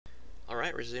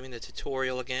Alright, resuming the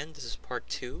tutorial again. This is part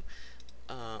 2.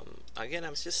 Again,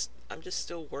 I'm just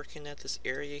still working at this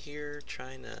area here,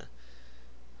 trying to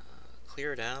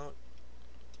clear it out.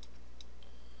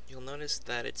 You'll notice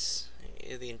that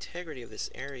the integrity of this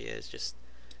area is just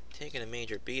taking a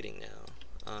major beating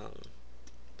now.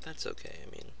 But that's okay.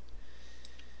 I mean,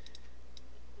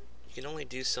 you can only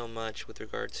do so much with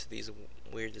regard to these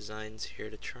weird designs here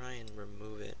to try and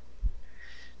remove it.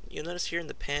 You'll notice here in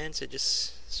the pants, it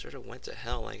just sort of went to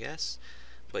hell, I guess.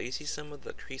 But you see some of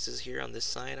the creases here on this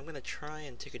side. I'm going to try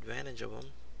and take advantage of them.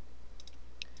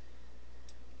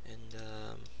 And,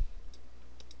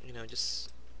 you know,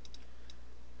 just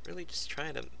really just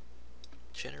trying to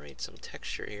generate some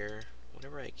texture here,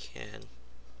 whatever I can.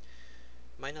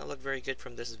 Might not look very good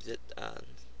from this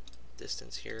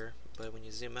distance here, but when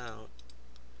you zoom out,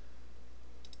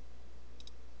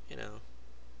 you know,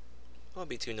 it won't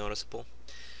be too noticeable.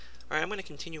 Alright, I'm going to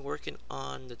continue working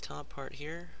on the top part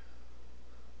here.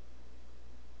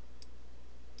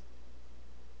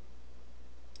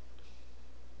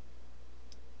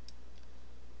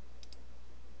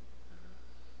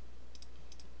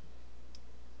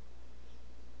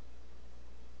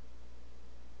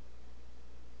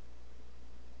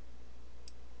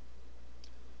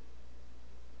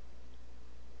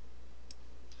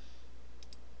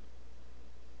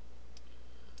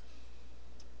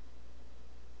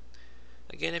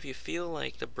 Again, if you feel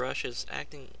like the brush is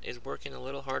working a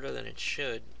little harder than it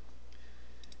should,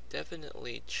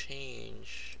 definitely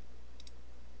change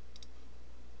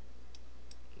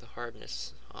the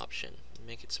hardness option,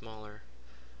 make it smaller.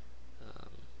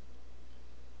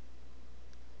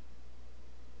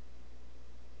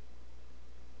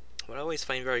 What I always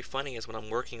find very funny is when I'm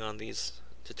working on these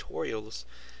tutorials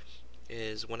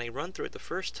is when I run through it the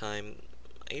first time,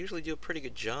 I usually do a pretty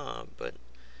good job, but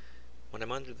when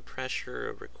I'm under the pressure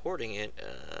of recording it,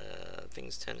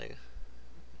 things tend to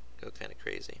go kind of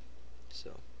crazy.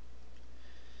 So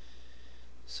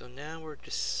now we're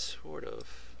just sort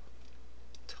of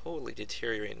totally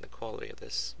deteriorating the quality of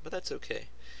this, but that's okay.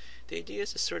 The idea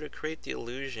is to sort of create the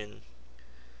illusion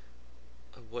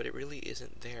of what it really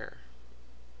isn't there,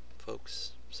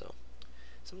 folks. So,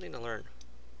 something to learn.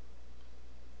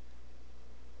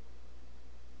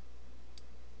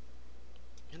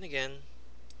 And again,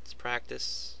 it's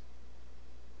practice.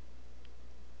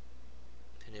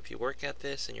 And if you work at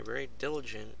this and you're very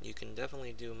diligent, you can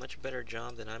definitely do a much better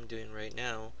job than I'm doing right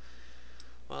now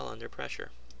while under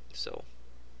pressure. So,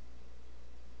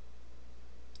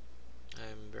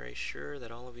 I'm very sure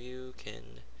that all of you can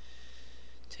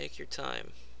take your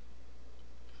time,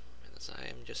 as I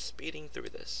am just speeding through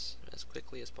this as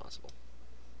quickly as possible.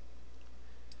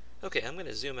 Okay, I'm going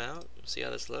to zoom out and see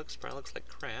how this looks. Probably looks like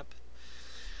crap.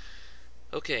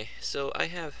 Okay, so I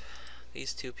have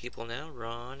these two people now,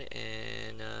 Ron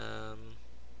and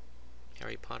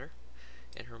Harry Potter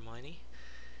and Hermione.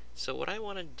 So what I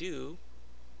want to do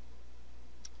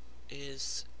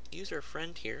is use our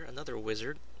friend here, another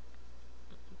wizard,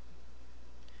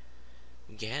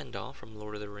 Gandalf from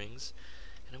Lord of the Rings,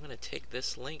 and I'm going to take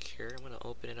this link here, I'm going to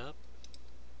open it up,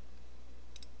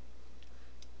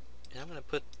 and I'm going to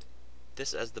put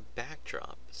this as the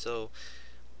backdrop. So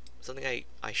something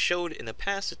I showed in the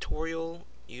past tutorial,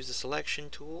 use the selection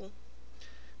tool,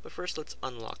 but first let's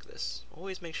unlock this.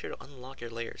 Always make sure to unlock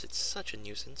your layers, it's such a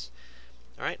nuisance.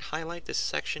 Alright, highlight this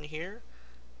section here,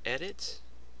 edit,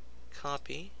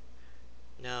 copy.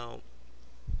 Now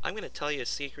I'm going to tell you a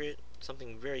secret,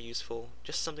 something very useful,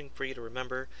 just something for you to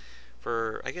remember.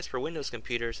 I guess for Windows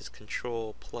computers it's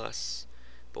Control plus,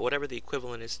 but whatever the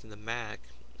equivalent is to the Mac,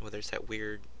 whether it's that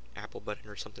weird Apple button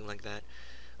or something like that,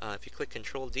 if you click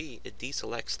Control D, it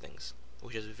deselects things,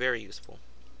 which is very useful.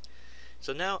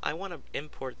 So now I want to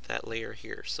import that layer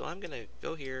here. So I'm going to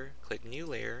go here, click New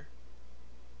Layer,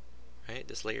 right,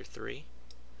 this layer 3,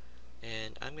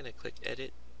 and I'm going to click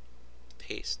Edit,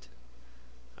 Paste.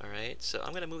 Alright, so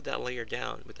I'm going to move that layer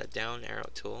down with that down arrow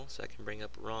tool so I can bring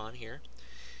up Ron here.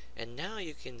 And now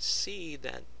you can see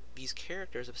that these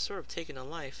characters have sort of taken a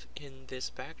life in this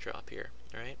backdrop here.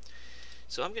 Alright,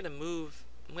 so I'm going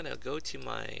to go to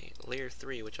my layer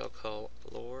 3, which I'll call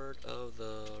Lord of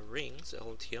the Rings,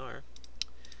 LOTR.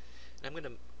 And I'm going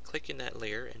to click in that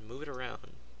layer and move it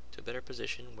around to a better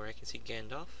position where I can see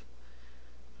Gandalf.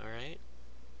 Alright,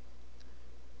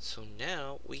 so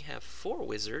now we have 4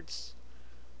 wizards,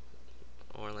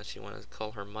 or unless you want to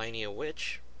call Hermione a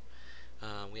witch.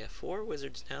 We have 4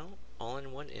 wizards now, all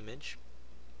in one image.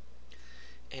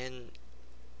 And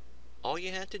all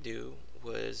you had to do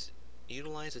was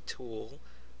utilize a tool,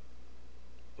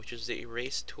 which is the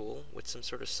erase tool, with some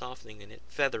sort of softening in it,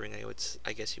 feathering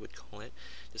I guess you would call it,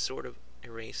 to sort of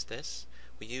erase this.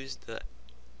 We used the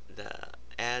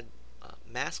add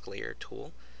mask layer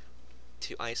tool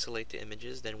to isolate the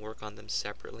images, then work on them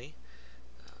separately.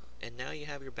 And now you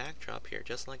have your backdrop here,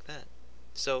 just like that.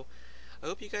 So I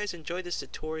hope you guys enjoyed this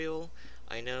tutorial.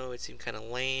 I know it seemed kind of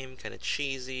lame, kind of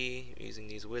cheesy, using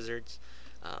these wizards.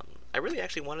 I really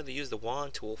actually wanted to use the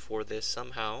wand tool for this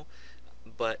somehow,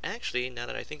 but actually, now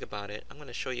that I think about it, I'm going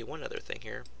to show you one other thing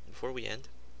here before we end.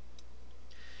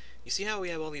 You see how we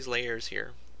have all these layers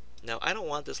here? Now, I don't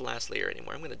want this last layer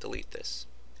anymore. I'm going to delete this.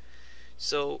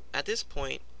 So, at this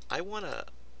point, I want to...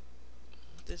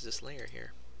 What is this layer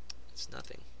here? It's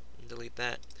nothing. Delete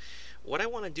that. What I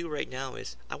want to do right now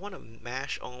is I want to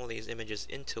mash all these images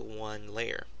into one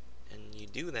layer. And you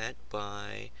do that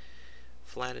by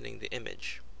flattening the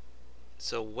image.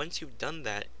 So once you've done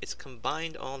that, it's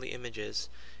combined all the images,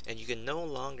 and you can no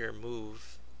longer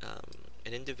move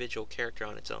an individual character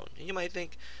on its own. And you might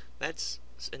think, that's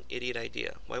an idiot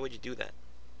idea. Why would you do that?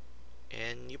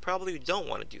 And you probably don't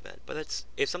want to do that, but that's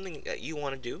if something that you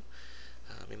want to do,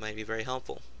 it might be very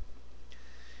helpful.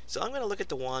 So I'm going to look at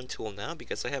the wand tool now,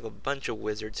 because I have a bunch of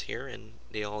wizards here, and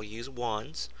they all use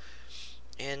wands.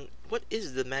 And what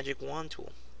is the magic wand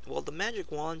tool? Well, the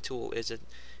magic wand tool is a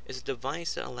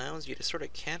device that allows you to sort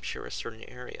of capture a certain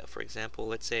area. For example,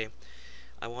 let's say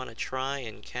I want to try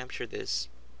and capture this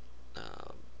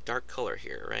dark color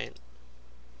here, right?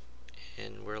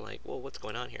 And we're like, well, what's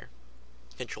going on here?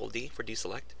 Control D for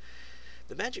deselect.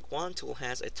 The magic wand tool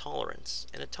has a tolerance,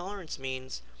 and a tolerance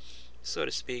means, so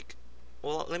to speak,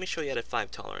 well, let me show you how to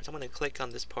 5 tolerance. I'm going to click on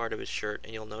this part of his shirt,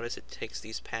 and you'll notice it takes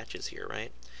these patches here,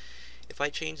 right? If I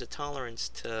change the tolerance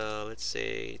to, let's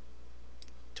say,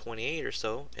 28 or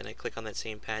so, and I click on that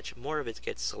same patch, more of it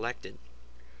gets selected.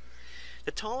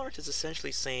 The tolerance is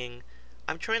essentially saying,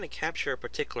 I'm trying to capture a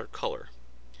particular color,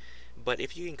 but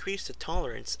if you increase the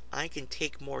tolerance, I can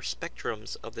take more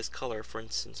spectrums of this color, for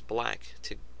instance, black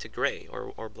to gray,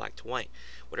 or black to white,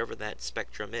 whatever that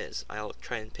spectrum is. I'll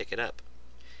try and pick it up.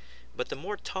 But the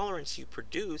more tolerance you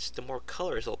produce, the more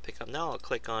colors it'll pick up. Now I'll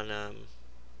click on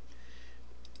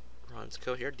Ron's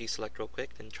code here, deselect real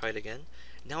quick, then try it again.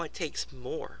 Now it takes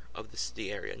more of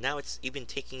the area. Now it's even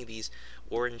taking these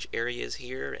orange areas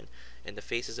here and the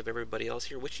faces of everybody else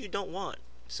here, which you don't want.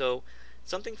 So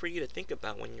something for you to think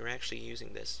about when you're actually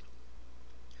using this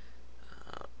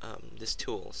this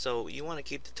tool. So you want to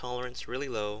keep the tolerance really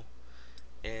low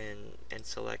and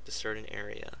select a certain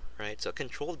area, right? So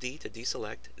Control D to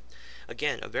deselect.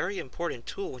 Again, a very important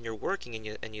tool when you're working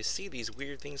and you see these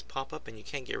weird things pop up and you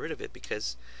can't get rid of it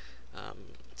because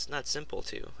it's not simple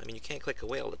to. I mean, you can't click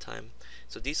away all the time.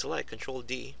 So deselect, Control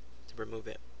D to remove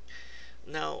it.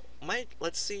 Now,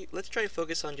 let's try to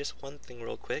focus on just one thing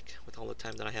real quick with all the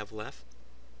time that I have left.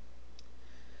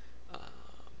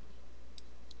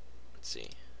 Let's see.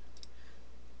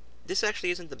 This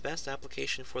actually isn't the best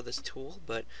application for this tool,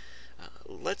 but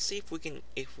let's see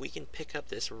if we can pick up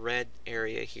this red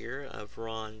area here of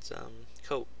Ron's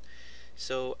coat.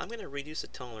 So I'm going to reduce the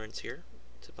tolerance here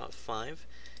to about 5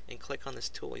 and click on this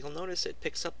tool. You'll notice it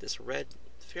picks up this red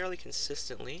fairly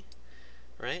consistently,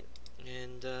 right?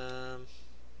 And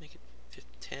make it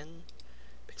 10,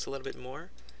 picks a little bit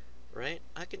more, right?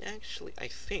 I can actually, I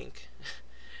think,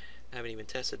 I haven't even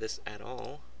tested this at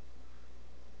all,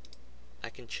 I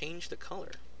can change the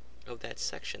color of that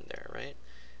section there, right?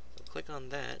 So click on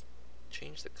that,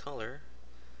 change the color,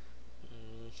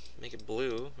 make it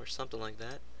blue or something like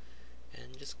that,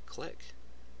 and just click,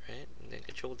 right? And then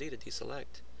Control D to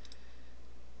deselect.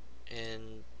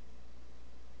 And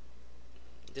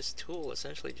this tool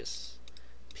essentially just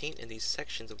paint in these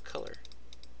sections of color.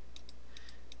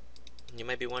 And you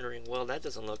might be wondering, well, that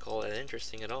doesn't look all that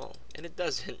interesting at all. And it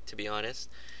doesn't, to be honest.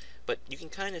 But you can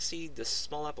kind of see the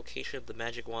small application of the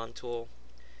magic wand tool,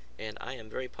 and I am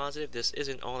very positive this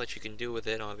isn't all that you can do with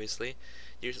it, obviously.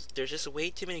 There's just way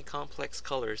too many complex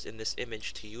colors in this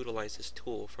image to utilize this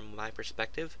tool from my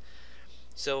perspective.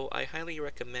 So I highly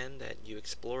recommend that you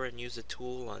explore and use the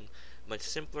tool on much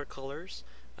simpler colors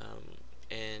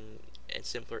and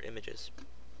simpler images.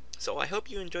 So I hope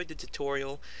you enjoyed the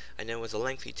tutorial. I know it was a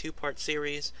lengthy 2-part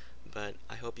series, but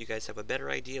I hope you guys have a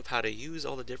better idea of how to use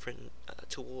all the different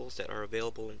tools that are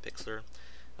available in Pixlr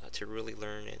to really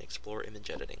learn and explore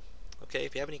image editing. Okay,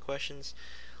 if you have any questions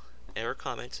or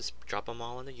comments, just drop them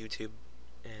all on the YouTube,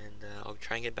 and I'll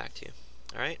try and get back to you.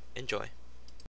 Alright, enjoy.